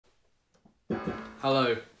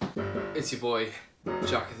Hello, it's your boy,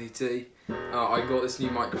 Jackathy T. I got this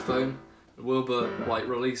new microphone. Wilbur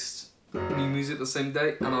released new music the same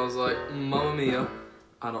day, and I was like, Mamma Mia.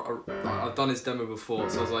 And I've done his demo before,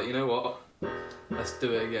 so I was like, you know what? Let's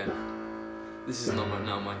do it again. This is not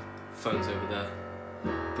my phone's over there.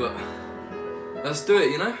 But let's do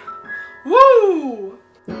it, you know? Woo!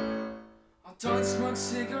 I don't smoke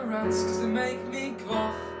cigarettes cause they make me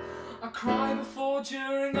cough. I cry before,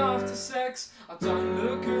 during, after sex. I don't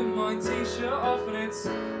look at my t-shirt off, and it's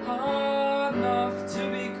hard enough to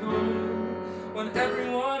be cool when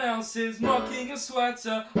everyone else is mocking a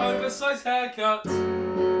sweater, oversized haircut,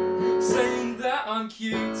 saying that I'm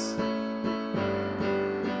cute.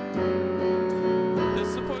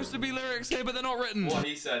 There's supposed to be lyrics here, but they're not written. What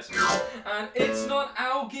he said. And it's not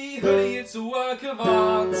algae hoodie, it's a work of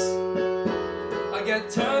art. I get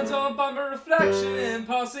turned on by my reflection in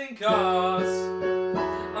passing cars.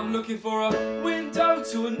 I'm looking for a window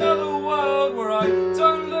to another world where I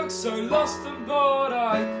don't look so lost and bored.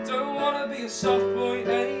 I don't want to be a soft boy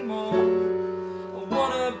anymore. I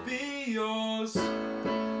want to be yours.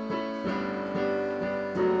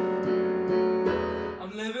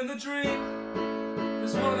 I'm living the dream.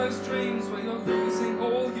 It's one of those dreams where you're losing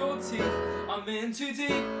all your teeth. I'm in too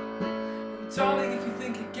deep. And darling, if you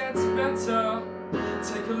think it gets better,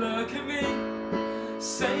 take a look at me.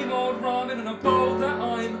 Same old ramen in a bowl that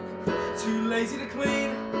I'm too lazy to clean.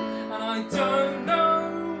 And I don't know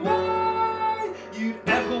why you'd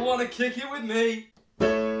ever want to kick it with me.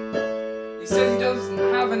 He says he doesn't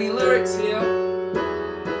have any lyrics here,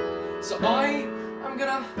 so I am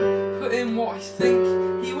gonna put in what I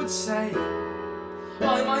think he would say.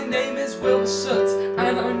 Hi, my name is Wilbur Soot,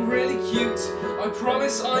 and I'm really cute. I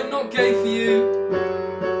promise I'm not gay for you.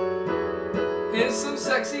 Here's some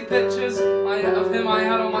sexy pictures of him I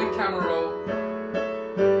had on my camera roll.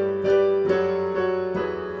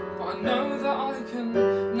 But I know that I can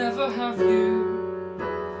never have you,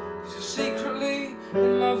 'cause you're secretly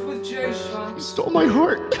in love with Jay Shark. You stole my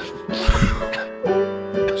heart.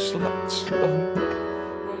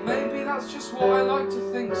 Well, maybe that's just what I like to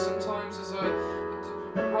think sometimes as I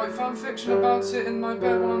write fan fiction about it in my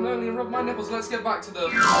bed when I'm lonely and rub my nipples. Let's get back to the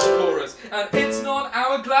chorus. And it's not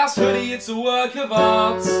hourglass hoodie, it's a work of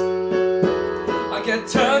art. I get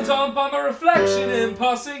turned on by my reflection in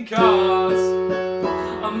passing cars.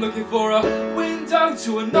 I'm looking for a window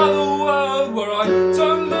to another world where I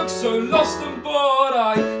don't look so lost and bored.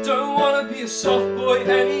 I don't want to be a soft boy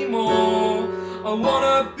anymore. I want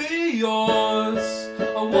to be yours.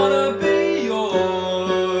 I want to be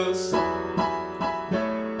yours.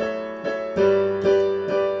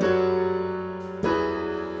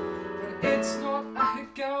 It's not a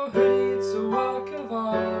go hoodie, it's a work of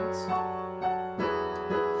art.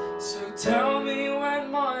 So tell me when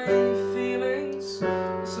my feelings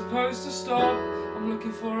are supposed to stop. I'm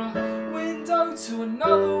looking for a window to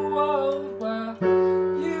another world where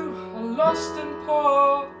you are lost and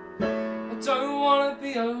poor. I don't want to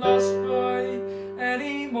be a lost boy